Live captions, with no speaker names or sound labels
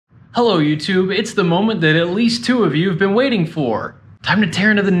Hello YouTube, it's the moment that at least two of you have been waiting for. Time to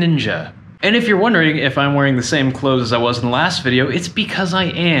tear into the ninja. And if you're wondering if I'm wearing the same clothes as I was in the last video, it's because I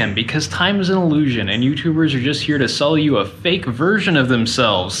am, because time is an illusion and YouTubers are just here to sell you a fake version of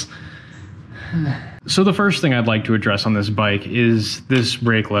themselves. So the first thing I'd like to address on this bike is this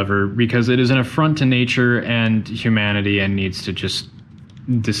brake lever, because it is an affront to nature and humanity and needs to just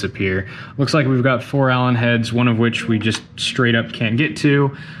disappear. Looks like we've got 4 Allen heads, one of which we just straight up can't get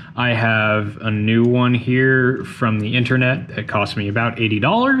to. I have a new one here from the internet that cost me about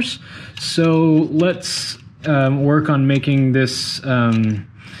 $80. So let's work on making this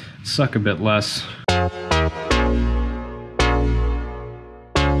suck a bit less.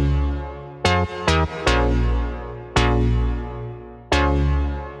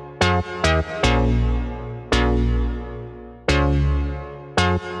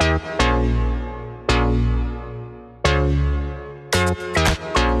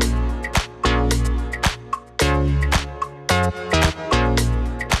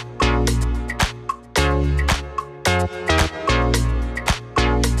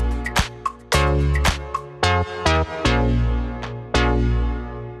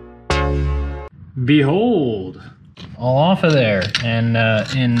 Behold, all off of there and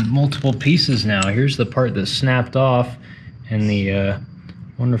in multiple pieces now. Here's the part that snapped off and the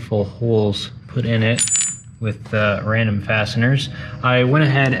wonderful holes put in it with random fasteners. I went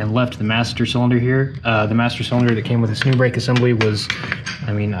ahead and left the master cylinder here. The master cylinder that came with this new brake assembly was,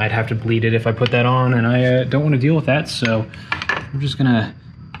 I mean, I'd have to bleed it if I put that on, and I don't want to deal with that, so I'm just gonna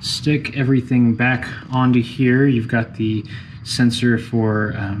stick everything back onto here. You've got the sensor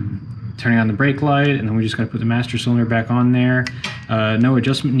for turning on the brake light, and then we just got to put the master cylinder back on there. No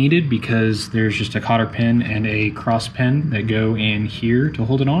adjustment needed because there's just a cotter pin and a cross pin that go in here to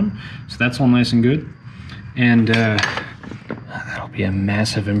hold it on. So that's all nice and good. And that'll be a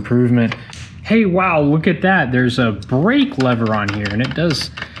massive improvement. Hey, wow, look at that. There's a brake lever on here and it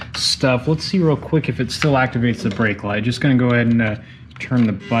does stuff. Let's see real quick if it still activates the brake light. Just gonna go ahead and turn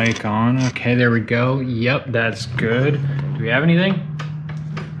the bike on. Okay, there we go. Yep, that's good. Do we have anything?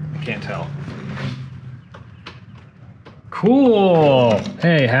 Can't tell. Cool.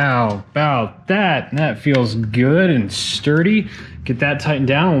 Hey, how about that? That feels good and sturdy. Get that tightened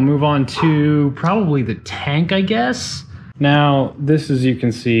down. We'll move on to probably the tank, I guess. Now, this, as you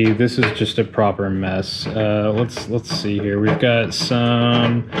can see, this is just a proper mess. Let's see here. We've got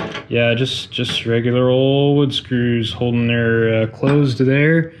some, yeah, just regular old wood screws holding their closed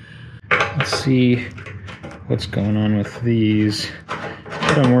there. Let's see what's going on with these.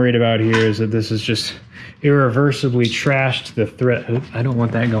 What I'm worried about here is that this is just irreversibly trashed the thread. Oops, I don't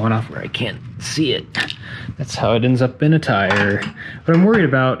want that going off where I can't see it. That's how it ends up in a tire. What I'm worried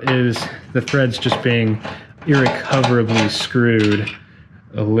about is the threads just being irrecoverably screwed,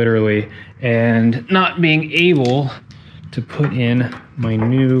 literally, and not being able to put in my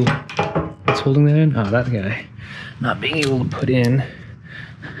new, what's holding that in? Oh, that guy. Not being able to put in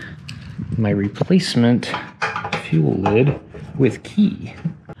my replacement fuel lid with key.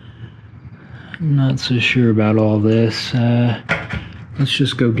 I'm not so sure about all this. Let's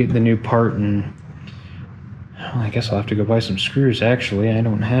just go get the new part, and well, I guess I'll have to go buy some screws actually. I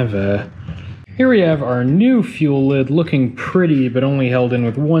don't have a... Here we have our new fuel lid, looking pretty but only held in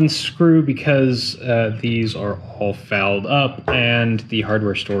with one screw because these are all fouled up and the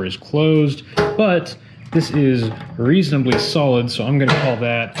hardware store is closed, but this is reasonably solid, so I'm gonna call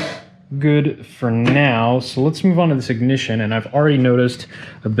that good for now. So let's move on to this ignition, and I've already noticed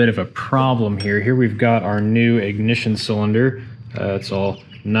a bit of a problem here. Here we've got our new ignition cylinder. It's all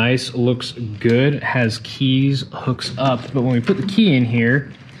nice, looks good, has keys, hooks up, but when we put the key in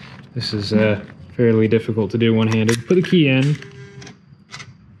here, this is fairly difficult to do one-handed. Put the key in,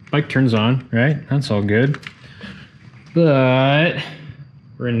 bike turns on, right? That's all good. But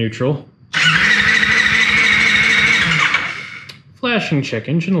we're in neutral. Flashing check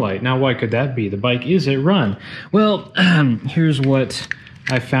engine light. Now, why could that be? The bike is at run. Well, here's what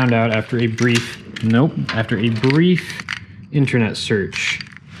I found out after a brief internet search.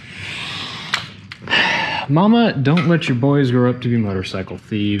 Mama, don't let your boys grow up to be motorcycle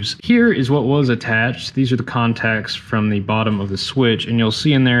thieves. Here is what was attached. These are the contacts from the bottom of the switch, and you'll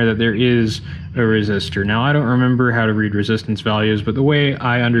see in there that there is a resistor. Now, I don't remember how to read resistance values, but the way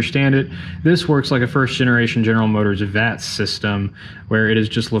I understand it, this works like a first generation General Motors VAT system, where it is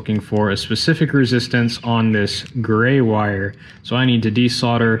just looking for a specific resistance on this gray wire. So I need to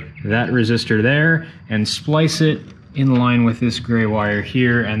desolder that resistor there and splice it in line with this gray wire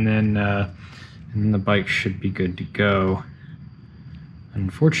here, and then the bike should be good to go.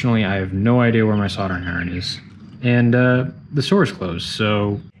 Unfortunately, I have no idea where my soldering iron is. And the store is closed,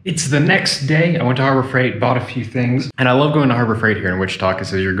 so It's the next day. I went to Harbor Freight, bought a few things, and I love going to Harbor Freight here in Wichita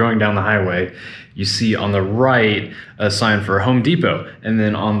because as you're going down the highway, you see on the right a sign for Home Depot, and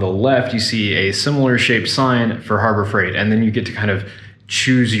then on the left you see a similar shaped sign for Harbor Freight, and then you get to kind of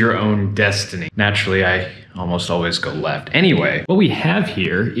choose your own destiny. Naturally, I almost always go left. Anyway, what we have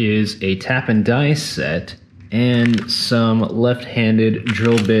here is a tap and die set and some left-handed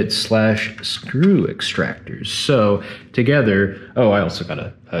drill bit / screw extractors. So together, oh, I also got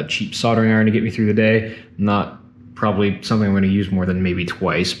a cheap soldering iron to get me through the day. Not probably something I'm gonna use more than maybe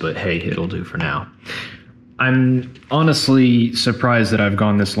twice, but hey, it'll do for now. I'm honestly surprised that I've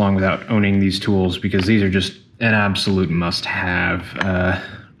gone this long without owning these tools because these are just an absolute must-have.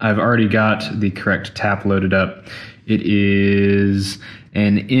 I've already got the correct tap loaded up. It is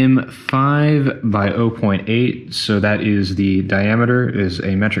an M5 by 0.8, so that is the diameter is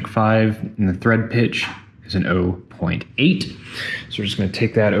a metric 5, and the thread pitch is an 0.8. So we're just gonna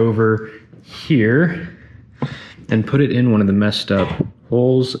take that over here and put it in one of the messed up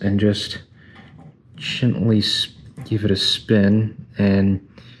holes and just gently give it a spin. And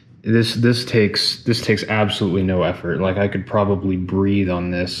this takes absolutely no effort. Like I could probably breathe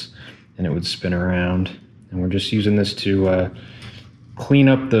on this and it would spin around. And we're just using this to clean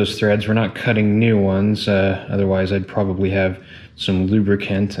up those threads. We're not cutting new ones, otherwise I'd probably have some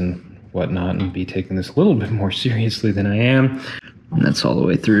lubricant and whatnot and be taking this a little bit more seriously than I am. And that's all the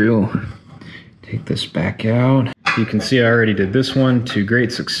way through. Take this back out. You can see I already did this one to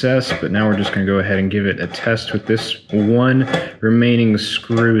great success, but now we're just gonna go ahead and give it a test with this one remaining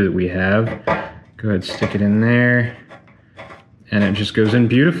screw that we have. Go ahead, stick it in there, and it just goes in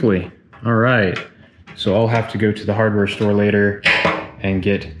beautifully. All right, so I'll have to go to the hardware store later and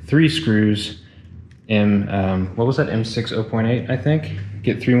get 3 screws, what was that, M6 0.8, I think?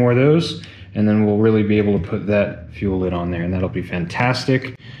 Get 3 more of those, and then we'll really be able to put that fuel lid on there, and that'll be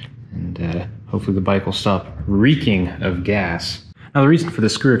fantastic. And hopefully the bike will stop reeking of gas. Now the reason for the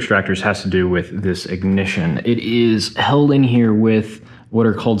screw extractors has to do with this ignition. It is held in here with what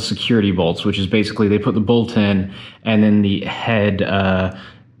are called security bolts, which is basically they put the bolt in and then the head,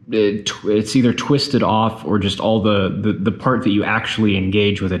 it's either twisted off or just all the part that you actually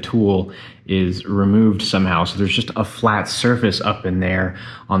engage with a tool is removed somehow. So there's just a flat surface up in there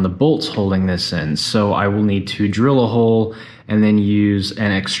on the bolts holding this in. So I will need to drill a hole and then use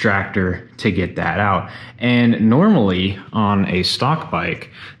an extractor to get that out. And normally on a stock bike,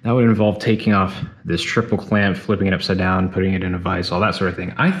 that would involve taking off this triple clamp, flipping it upside down, putting it in a vise, all that sort of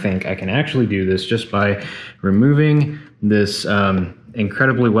thing. I think I can actually do this just by removing this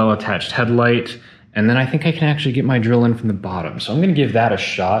incredibly well attached headlight, and then I think I can actually get my drill in from the bottom. So I'm gonna give that a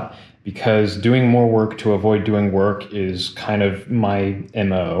shot because doing more work to avoid doing work is kind of my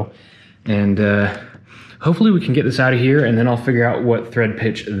MO. And hopefully we can get this out of here, and then I'll figure out what thread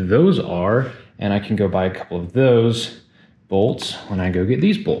pitch those are, and I can go buy a couple of those bolts when I go get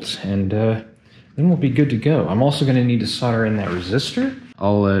these bolts, and then we'll be good to go. I'm also gonna need to solder in that resistor.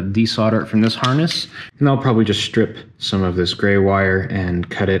 I'll desolder it from this harness, and I'll probably just strip some of this gray wire and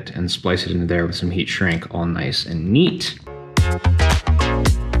cut it and splice it into there with some heat shrink, all nice and neat.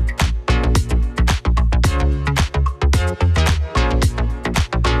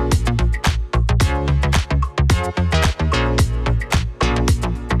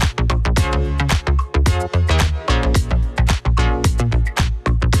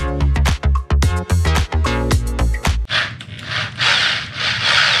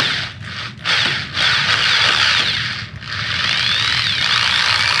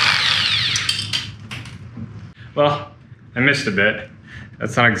 Well, I missed a bit.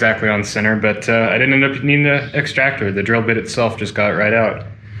 That's not exactly on center, but I didn't end up needing the extractor. The drill bit itself just got right out.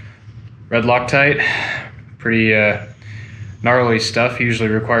 Red Loctite, pretty gnarly stuff. Usually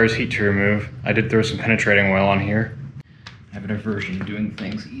requires heat to remove. I did throw some penetrating oil on here. I have an aversion to doing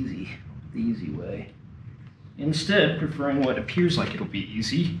things the easy way. Instead, preferring what appears like it'll be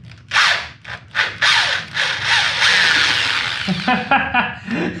easy.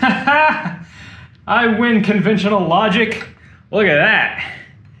 I win conventional logic. Look at that.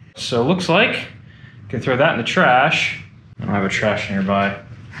 So it looks like I can throw that in the trash. I don't have a trash nearby.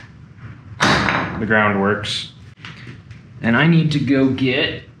 The ground works. And I need to go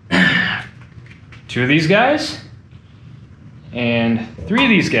get 2 of these guys and 3 of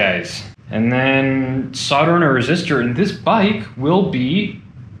these guys. And then solder in a resistor, and this bike will be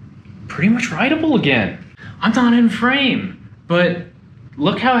pretty much rideable again. I'm not in frame, but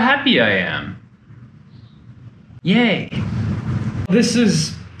look how happy I am. Yay. This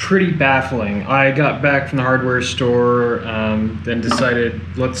is pretty baffling. I got back from the hardware store, then decided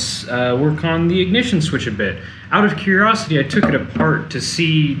let's work on the ignition switch a bit. Out of curiosity, I took it apart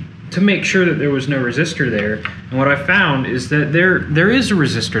to make sure that there was no resistor there. And what I found is that there is a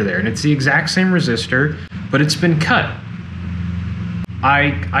resistor there, and it's the exact same resistor, but it's been cut.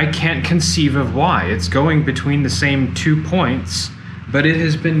 I can't conceive of why. It's going between the same 2 points, but it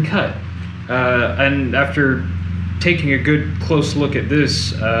has been cut. And after taking a good close look at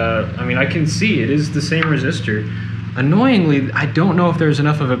this, I mean, I can see it is the same resistor. Annoyingly, I don't know if there's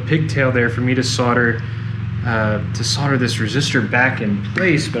enough of a pigtail there for me to solder this resistor back in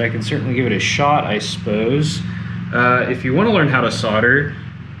place, but I can certainly give it a shot, I suppose. If you want to learn how to solder,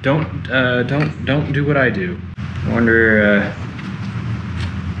 don't do what I do. I wonder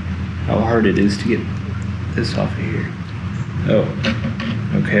how hard it is to get this off of here. Oh,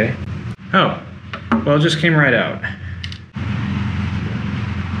 okay. Oh, well, it just came right out.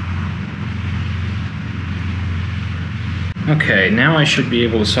 Okay, now I should be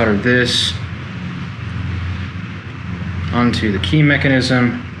able to solder this onto the key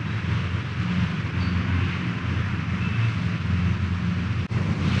mechanism.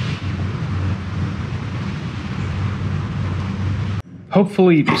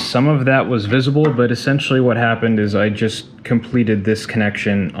 Hopefully some of that was visible, but essentially what happened is I just completed this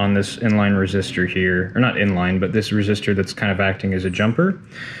connection on this inline resistor here, or not inline, but this resistor that's kind of acting as a jumper.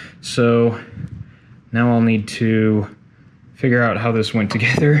 So now I'll need to figure out how this went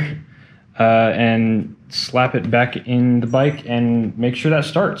together and slap it back in the bike and make sure that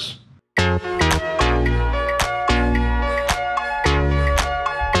starts.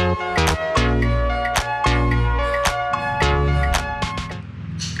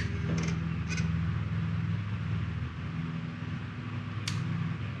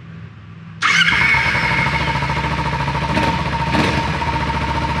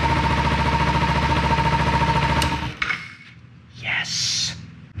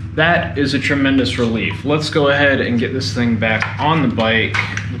 That is a tremendous relief. Let's go ahead and get this thing back on the bike.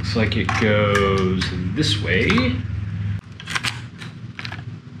 Looks like it goes this way.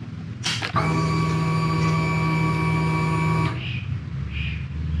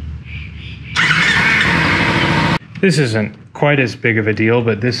 This isn't quite as big of a deal,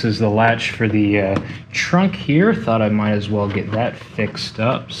 but this is the latch for the trunk here. Thought I might as well get that fixed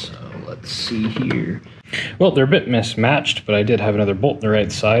up. So let's see here. Well, they're a bit mismatched, but I did have another bolt the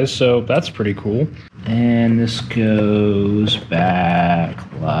right size, so that's pretty cool. And this goes back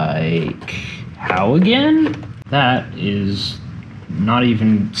like how again? That is not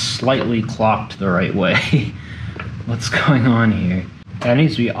even slightly clocked the right way. What's going on here? That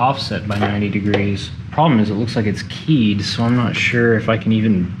needs to be offset by 90 degrees. Problem is it looks like it's keyed, so I'm not sure if I can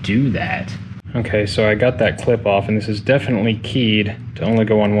even do that. Okay, so I got that clip off, and this is definitely keyed to only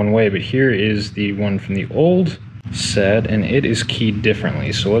go on one way, but here is the one from the old set, and it is keyed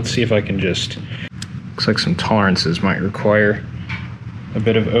differently. So let's see if I can just... Looks like some tolerances might require a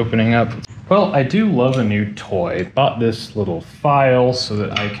bit of opening up. Well, I do love a new toy. Bought this little file so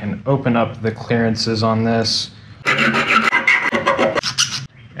that I can open up the clearances on this.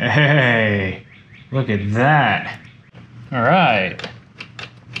 Hey, look at that. All right.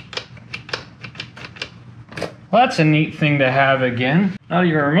 Well, that's a neat thing to have again. Not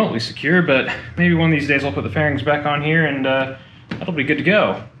even remotely secure, but maybe one of these days I'll put the fairings back on here and that'll be good to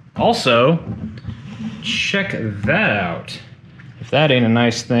go. Also, check that out. If that ain't a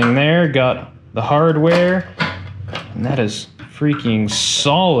nice thing there, got the hardware, and that is freaking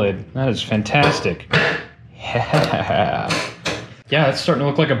solid. That is fantastic. Yeah, it's starting to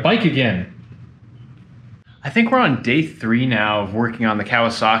look like a bike again. I think we're on day 3 now of working on the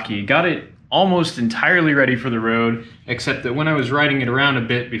Kawasaki. Got it almost entirely ready for the road, except that when I was riding it around a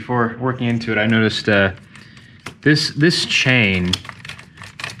bit before working into it, I noticed this chain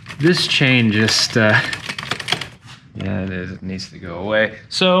just, yeah, it is, it needs to go away.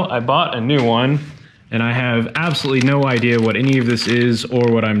 So I bought a new one, and I have absolutely no idea what any of this is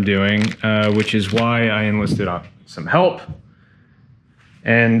or what I'm doing, which is why I enlisted some help.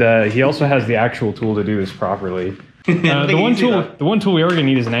 And he also has the actual tool to do this properly. The one tool we are going to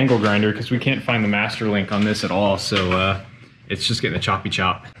need is an angle grinder because we can't find the master link on this at all. So it's just getting a choppy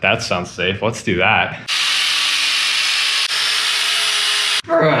chop. That sounds safe. Let's do that.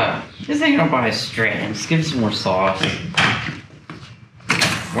 Bruh, this ain't gonna buy a strand. Just give it some more sauce.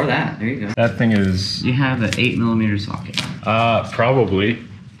 Or that. There you go. That thing is. You have an 8mm socket. Probably.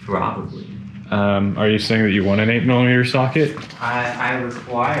 Probably. Are you saying that you want an 8mm socket? I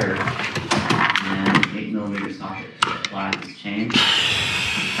require an 8mm socket to apply this chain.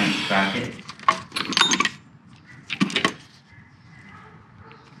 French bracket.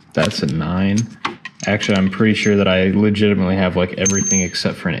 That's a 9. Actually, I'm pretty sure that I legitimately have like everything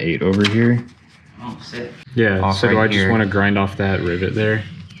except for an 8 over here. Oh, sick. Yeah, Off so do right I just here. want to grind off that rivet there?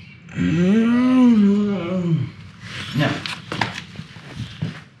 No.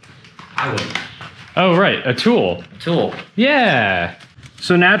 I would. Oh, right, a tool. Tool. Yeah.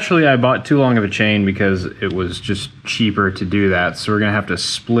 So naturally I bought too long of a chain because it was just cheaper to do that. So we're gonna have to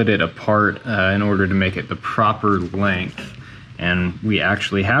split it apart in order to make it the proper length. And we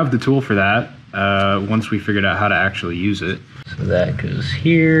actually have the tool for that once we figured out how to actually use it. So that goes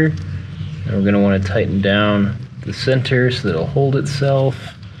here. And we're gonna wanna tighten down the center so that it'll hold itself.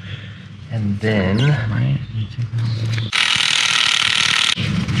 And then,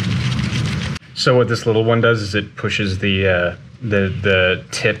 so what this little one does is it pushes the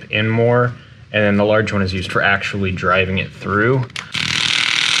tip in more, and then the large one is used for actually driving it through.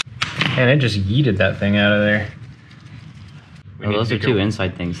 And it just yeeted that thing out of there. Oh, those are two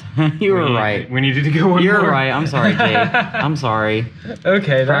inside things. You were right. We needed to go one more. You're right. I'm sorry, Jay. I'm sorry.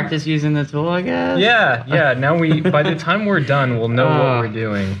 Okay. Practice using the tool, I guess. Yeah. Now by the time we're done, we'll know what we're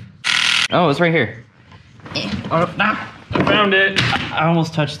doing. Oh, it's right here. Oh, nah, I found it. I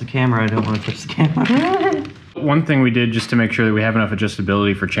almost touched the camera. I don't want to touch the camera. One thing we did just to make sure that we have enough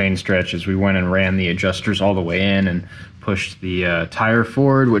adjustability for chain stretch is we went and ran the adjusters all the way in and pushed the tire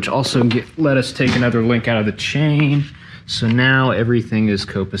forward, which also let us take another link out of the chain. So now everything is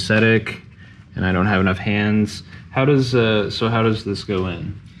copacetic, and I don't have enough hands. How does this go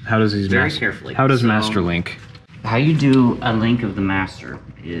in? How does these Very carefully. How does master link? How you do a link of the master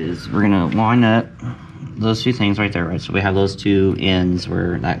is we're gonna line up those two things right there, right? So we have those two ends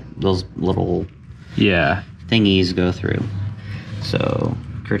where those little thingies go through. So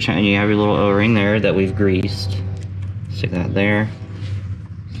you have your little O-ring there that we've greased. Stick that there.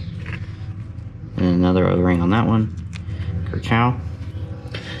 And another O-ring on that one. Kerchow.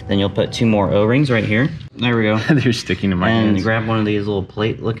 Then you'll put 2 more O-rings right here. There we go. They're sticking to my hands. And grab one of these little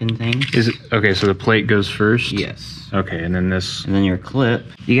plate looking things. Is it okay? So the plate goes first. Yes. Okay, and then this. And then your clip.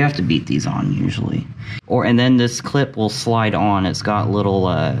 You have to beat these on usually. And then this clip will slide on. It's got little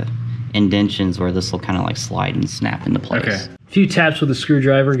indentions where this will kind of like slide and snap into place. Okay. A few taps with a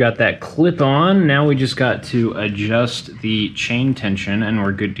screwdriver, got that clip on. Now we just got to adjust the chain tension and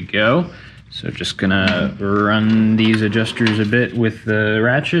we're good to go. So just gonna run these adjusters a bit with the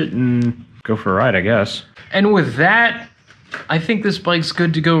ratchet and go for a ride, I guess. And with that, I think this bike's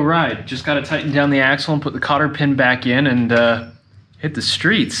good to go ride. Just gotta tighten down the axle and put the cotter pin back in and hit the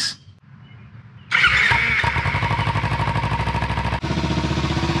streets.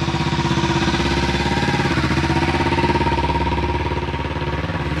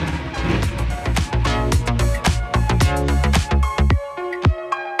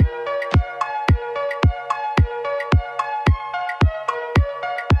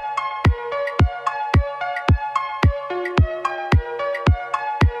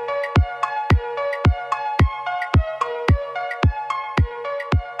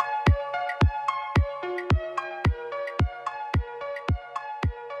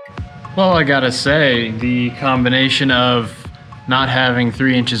 Well, I gotta say, the combination of not having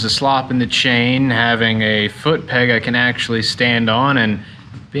 3 inches of slop in the chain, having a foot peg I can actually stand on, and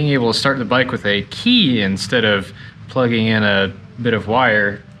being able to start the bike with a key instead of plugging in a bit of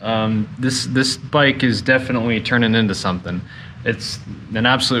wire, this bike is definitely turning into something. It's an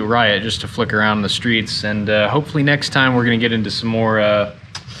absolute riot just to flick around the streets, and hopefully next time we're gonna get into some more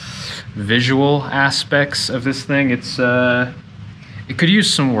visual aspects of this thing. It could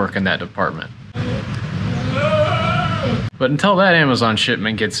use some work in that department. But until that Amazon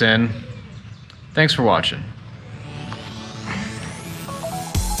shipment gets in, thanks for watching.